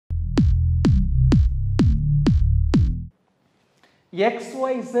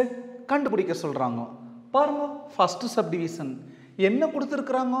XYZ கண்டுபிடிக்க சொல்றாங்க. பாருங்க ஃபர்ஸ்ட் சப்டிவிஷன் என்ன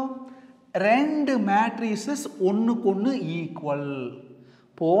கொடுத்திருக்காங்க? ரெண்டு மேட்ரிசஸ் ஒண்ணுக்கு ஒண்ணு ஈக்குவல்.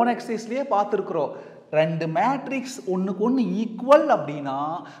 போன எக்ஸசைஸ்லயே பார்த்திருக்கிறோம். ரெண்டு மேட்ரிக்ஸ் ஒண்ணுக்கு ஒண்ணு ஈக்குவல் அப்படினா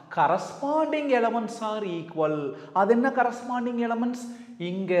கரஸ்பாண்டிங் எலிமெண்ட்ஸ் ஆர் ஈக்குவல். அது என்ன கரஸ்பாண்டிங் எலிமெண்ட்ஸ்?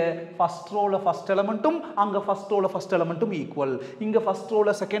 இங்க ஃபர்ஸ்ட் ரோல ஃபர்ஸ்ட் எலிமெண்ட்டும் அங்க ஃபர்ஸ்ட் ரோல ஃபர்ஸ்ட் எலிமெண்ட்டும் ஈக்குவல். இங்க ஃபர்ஸ்ட்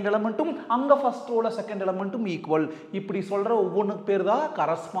ரோல செகண்ட் எலிமெண்ட்டும் அங்க ஃபர்ஸ்ட் ரோல செகண்ட் எலிமெண்ட்டும் ஈக்குவல். இப்படி சொல்ற ஒவ்வொன்றுக்கு பேர் தான்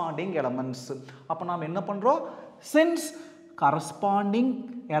கரஸ்பாண்டிங் எலிமெண்ட்ஸ். அப்ப நாம என்ன பண்றோம்? since corresponding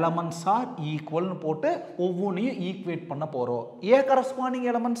elements are equal னு போட்டு ஒவ்வொன்றையும் ஈக்குவேட் பண்ண போறோம். ஏன் corresponding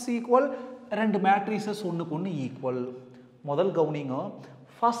elements equal? ரெண்டு மேட்ரிசஸ் ஒண்ணுக்கு ஒண்ணு ஈக்குவல். முதல் கவனிங்க,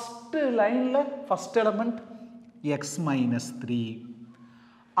 ஃபர்ஸ்ட் லைன்ல ஃபர்ஸ்ட் எலிமெண்ட் x minus 3,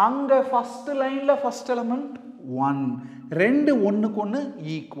 அங்க ஃபர்ஸ்ட் லைன்ல ஃபர்ஸ்ட் எலிமெண்ட் 1, ரெண்டு ஒண்ணுக்கு ஒண்ணு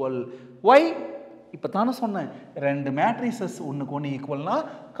ஈக்குவல். why? இப்பதானே சொன்னேன், ரெண்டு மேட்ரிசஸ் ஒண்ணுக்கு ஒண்ணு ஈக்குவல்னா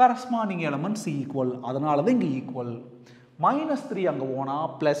கரஸ்பாண்டிங் எலிமெண்ட்ஸ் ஈக்குவல். அதனால தான் இங்க ஈக்குவல். -3 அங்க போனா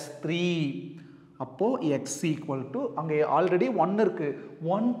 +3, அப்போ x ஈக்குவல் டு அங்க ஆல்ரெடி 1 இருக்கு.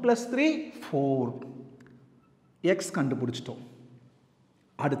 1 + 3 4. x கண்டுபிடிச்சிட்டோம்.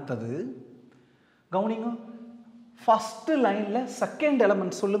 அடுத்தது கவனிங்க, ஃபர்ஸ்ட் லைன்ல செகண்ட்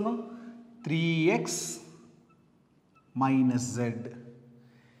எலிமெண்ட் சொல்லுங்க. 3x - z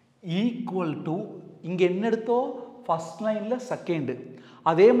ஈக்குவல் டு இங்க என்ன எடுத்தோம்? ஃபர்ஸ்ட் லைன்ல செகண்ட்.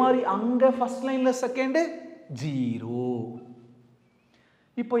 அதே மாதிரி அங்க ஃபர்ஸ்ட் லைன்ல செகண்ட் 0.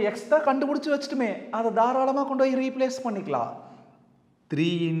 இப்போ x தான் கண்டுபிடிச்சு வச்சிட்டுமே, அதை தாராளமா கொண்டு போய் ரீப்ளேஸ் பண்ணிக்கலாம். 3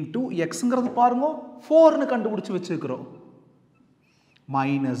 into xங்கிறது பாருங்க 4 னு கண்டுபிடிச்சு வச்சிருக்கிறோம்.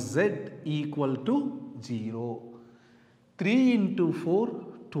 -z equal to 0. 3 into 4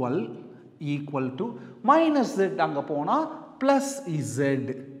 12 equal to -z அங்க போனா +z.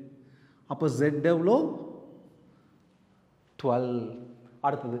 அப்போ z எவ்வளோ? 12.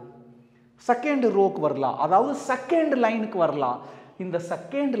 அடுத்தது செகண்ட் ரோக்கு வரலாம், அதாவது செகண்ட் லைனுக்கு வரலாம். இந்த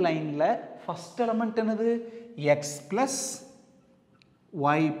செகண்ட் லைன்ல ஃபர்ஸ்ட் எலிமெண்ட் என்னது? x plus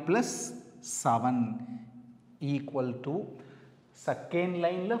y plus 7 equal to second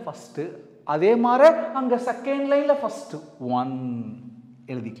லைன்ல ஃபர்ஸ்ட். அதே மாதிரி அங்க செகண்ட் லைன்ல ஃபர்ஸ்ட் 1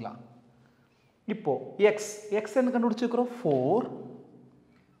 எழுதிக்கலாம். இப்போ x என்ன கண்டுபிடிச்சிருக்கிறோம்? 4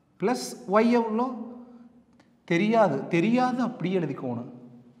 plus y எவ்வளோ? தெரியாது அப்படியே எழுதிக்கோணும்.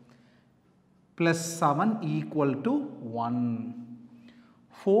 +7 equal to 1.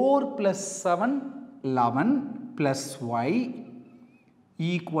 4 plus 7 11 plus y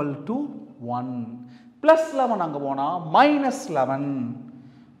equal to 1. plus 11 அங்க போனா -11.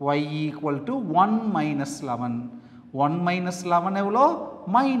 y equal to 1 minus 11. 1 minus 11 எவ்வளோ?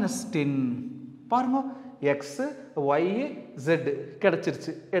 -10. பாருங்க x y z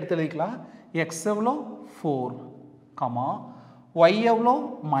கிடைச்சிருச்சு, எடுத்து எழுதிக்கலாம். x எவ்வளோ? 4, y எவ்வளோ?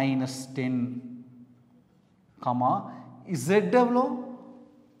 -10, z எவ்வளோ?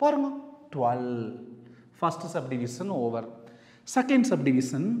 பாருங்க 12. First subdivision over. Second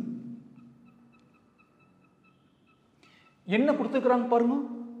subdivision என்ன கொடுத்துக்கிறாங்க பாருங்க.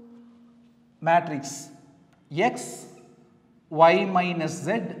 Matrix x y minus z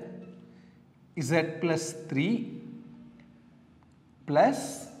z plus 3 plus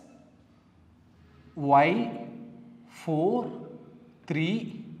y 4 3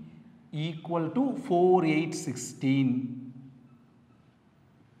 equal to 4 8 16.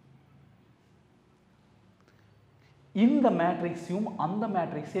 இந்த மேட்ரிக்ஸையும் அந்த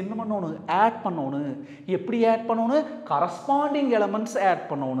மேட்ரிக்ஸ் என்ன பண்ணணும்? ஆட் பண்ணணும். எப்படி ஆட் பண்ணணும்? கரஸ்பாண்டிங் எலிமெண்ட்ஸ் ஆட்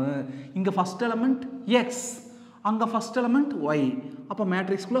பண்ணணும். இங்க ஃபர்ஸ்ட் எலிமெண்ட் x, அங்க ஃபர்ஸ்ட் எலிமெண்ட் y. அப்ப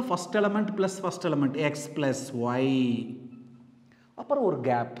மேட்ரிக்ஸ்க்குள்ள first element plus first element x plus y. அப்புறம் ஒரு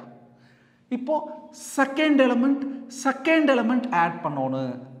கேப். இப்போ செகண்ட் எலிமெண்ட் ஆட்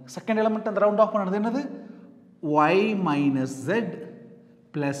பண்ணணும். செகண்ட் எலிமெண்ட் அந்த ரவுண்ட் ஆஃப் பண்ணது என்னது? y minus z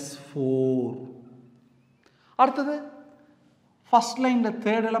plus 4. அடுத்தது ஃபர்ஸ்ட் லைன்ல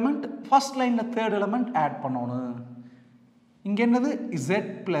தேர்ட் எலிமெண்ட் ஆட் பண்ணணும். இங்க என்னது? z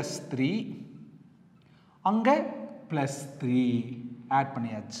plus 3, அங்க plus 3 ஆட்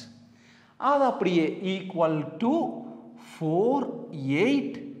பண்ணியாச்சு. அது அப்படியே ஈக்குவல் டு 4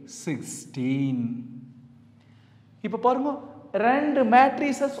 8 16. இப்போ பாருங்க, ரெண்டு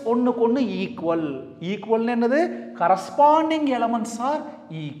மேட்ரிசஸ் ஒண்ணுக்கு ஒண்ணு ஈக்குவல் என்னது? Corresponding elements R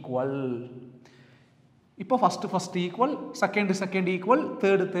equal. இப்போ first equal, second equal,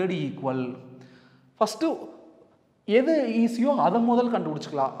 third equal. First எது ஈஸியோ அதை முதல்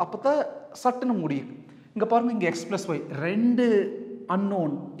கண்டுபிடிச்சிக்கலாம், அப்பதான் சட்டுன்னு முடியும். இங்க பாருங்க, இங்க x plus y ரெண்டு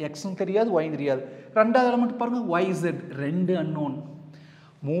அன்னோன், எக்ஸும் தெரியாது ஒயும் தெரியாது. ரெண்டாவது எலிமெண்ட் பாருங்க yz ரெண்டு அன்னோன்.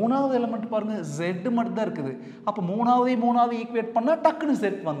 மூணாவது எலிமெண்ட் பாருங்க z மட்டும் தான் இருக்குது. அப்போ மூணாவது ஈக்குவேட் பண்ணா டக்குன்னு z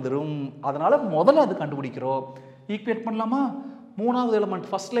வந்துடும். அதனால முதல்ல அது கண்டுபிடிக்கிறோம். ஈக்குவேட் பண்ணலாமா? மூணாவது எலிமெண்ட்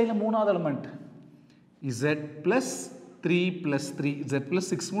ஃபர்ஸ்ட் லைன்ல மூணாவது element z plus 3 plus 3 z plus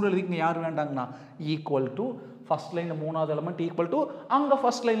 6 மூணு எழுதிங்க யார் வேண்டாங்கண்ணா ஈக்குவல் டு ஃபர்ஸ்ட் லைன்ல மூணாவது எலிமெண்ட் ஈக்குவல் டு அங்க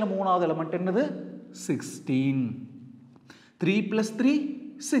ஃபர்ஸ்ட் லைன்ல மூணாவது எலிமெண்ட் என்னது 16. 3 plus 3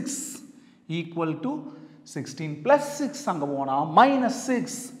 6 equal to 16 plus 6 அங்க போனா minus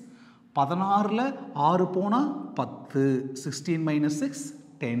 6. 16ல 6 போனா 10. 16 minus 6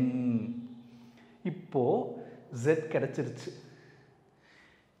 10. இப்போ z கிடைச்சிருச்சு.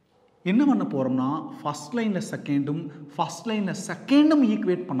 என்ன பண்ண போறோம்னா ஃபர்ஸ்ட் லைன்ல செகண்டும்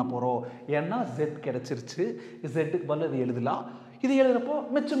ஈக்குவேட் பண்ண போறோம். ஏன்னா z கிடைச்சிருச்சு. z க்கு பதிலா இது எழுதலாம். இது எழுதுறப்போ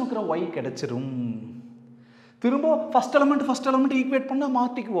மிச்சம் இருக்கிற y கிடைச்சிரும். திரும்ப ஃபர்ஸ்ட் எலிமெண்ட் ஈக்குவேட் பண்ணா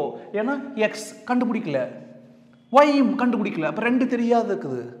மாத்திக்குவோம். ஏன்னா x கண்டுபிடிக்கல, y கண்டுபிடிக்கல. அப்ப ரெண்டு தெரியாது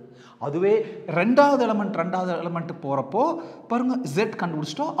இருக்குது. அதுவே ரெண்டாவது எலிமெண்ட் போறப்போ பாருங்க z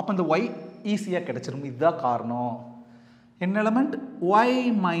கண்டுபிடிச்சிட்டோம். அப்ப இந்த y ஈஸியா கிடைச்சிரும். இதுதான் காரணம். என்ன element y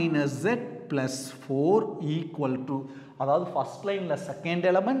minus z plus 4 equal to அதாவது ஃபர்ஸ்ட் லைன்ல second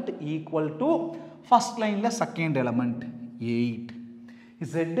element equal to first லைன்ல செகண்ட் எலிமெண்ட் 8.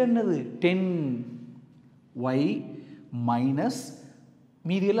 z என்னது 10, y minus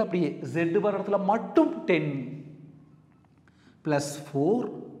மீதியெல்லாம் அப்படியே z வர இடத்துல மட்டும் 10 plus 4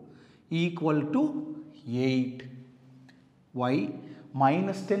 equal to 8. y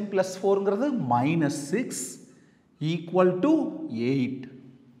minus 10 plus 4ங்கிறது minus 6 equal to 8.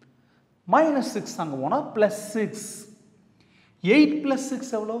 minus 6 அங்க போனா plus 6. 8 plus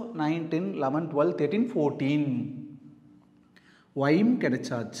 6 எவ்வளோ 9 10 11 12 13 14. y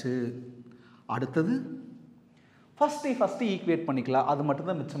கிடைச்சாச்சு. அடுத்தது ஃபர்ஸ்ட் ஈக்குவேட் பண்ணிக்கலாம். அது மட்டும்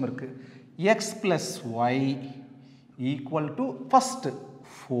தான் மிச்சம் இருக்கு. x plus y equal to first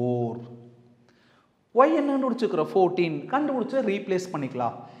 4. y என்ன கண்டுபிடிச்சிருக்கிறோம் 14 கண்டுபிடிச்சு ரீப்ளேஸ்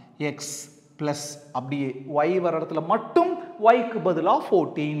பண்ணிக்கலாம். x plus அப்படியே y வர இடத்துல மட்டும் y க்கு பதிலா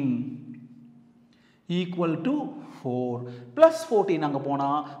 14 equal to 4 plus 14 அங்க போனா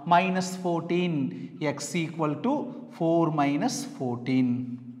minus 14 x equal to 4 minus 14.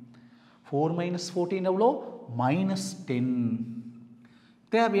 4 minus 14 எவ்வளோ minus 10.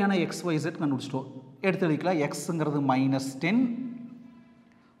 தேவையான x y z கண்டுபிடிச்சிட்டோம். எடுத்து எழுதிக்கலாம். xங்கிறது minus 10,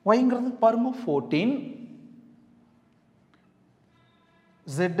 yங்கிறது பாருங்க 14,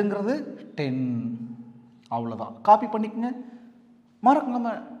 zங்கிறது 10. அவ்வளோதான். காப்பி பண்ணிக்கங்க.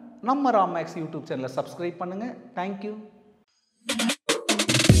 மறக்காம நம்ம ராமேக்ஸ் யூடியூப் சேனலை சப்ஸ்கிரைப் பண்ணுங்க. தேங்க்யூ.